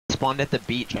spawned at the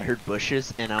beach. I heard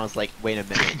bushes, and I was like, wait a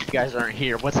minute, you guys aren't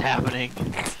here. What's happening?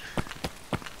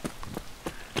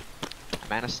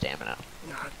 I'm out of stamina.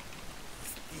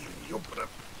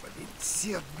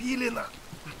 Все отбили на.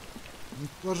 Ну,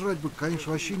 пожрать бы,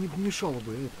 конечно, вообще не помешало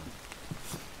бы это.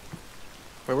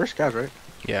 Wait, we're scavs, right?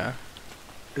 Yeah.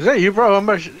 Is that you, bro? I'm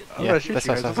about to shoot you That's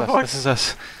guys. us, What that's the us. fuck? This is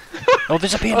us. Oh,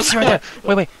 there's a PMC right there.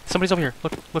 Wait, wait. Somebody's over here.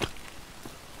 Look, look.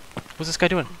 What's this guy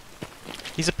doing?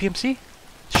 He's a PMC?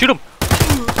 Shoot him!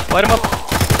 Light him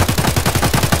up!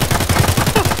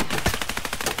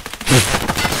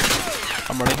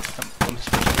 I'm running. I'm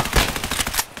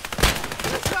switching.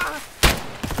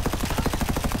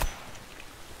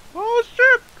 Oh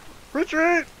shit!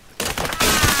 Retreat!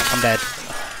 I'm dead.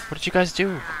 What did you guys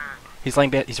do? He's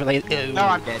laying dead. He's laying. No,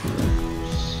 I'm dead.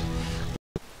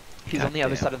 He's God on the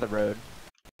other damn. side of the road.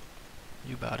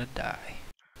 You about to die.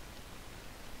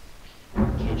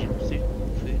 Cajun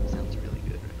food sounds really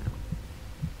good right now.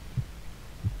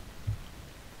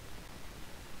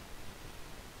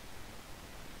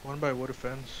 One by wood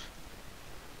fence.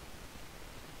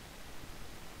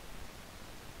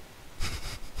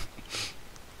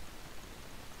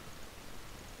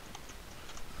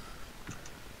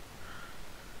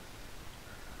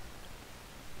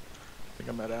 I think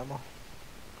I'm at ammo.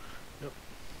 Yep.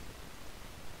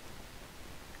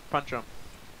 Punch him.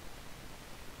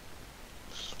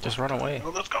 Just run away. Oh,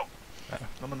 let's go. Oh.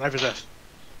 I'm gonna knife his ass.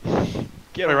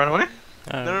 Get Wait, him. run away?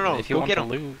 No, If you go want get to him.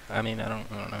 loot, I mean, I don't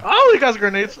know. Oh, he got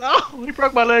grenades. Oh, he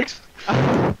broke my legs.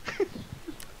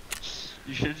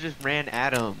 You should have just ran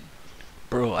at him.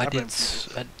 Bro, I I've been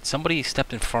did. Somebody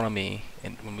stepped in front of me,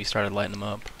 and when we started lighting them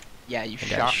up, Yeah, you and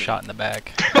shot got me. shot in the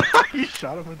back. You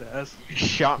shot him in the ass. You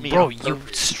shot me. Bro, on you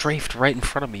purpose. strafed right in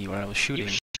front of me when I was shooting.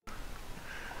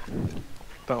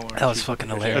 Don't worry. That was fucking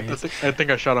hilarious. I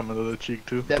think I shot him in the cheek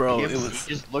too. That Bro, PMC it was-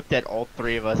 just looked at all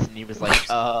three of us and he was like,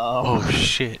 Oh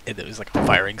shit! And it was like a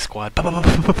firing squad. Well,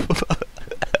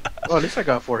 at least I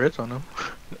got 4 hits on him.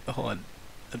 Hold on,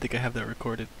 I think I have that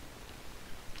recorded.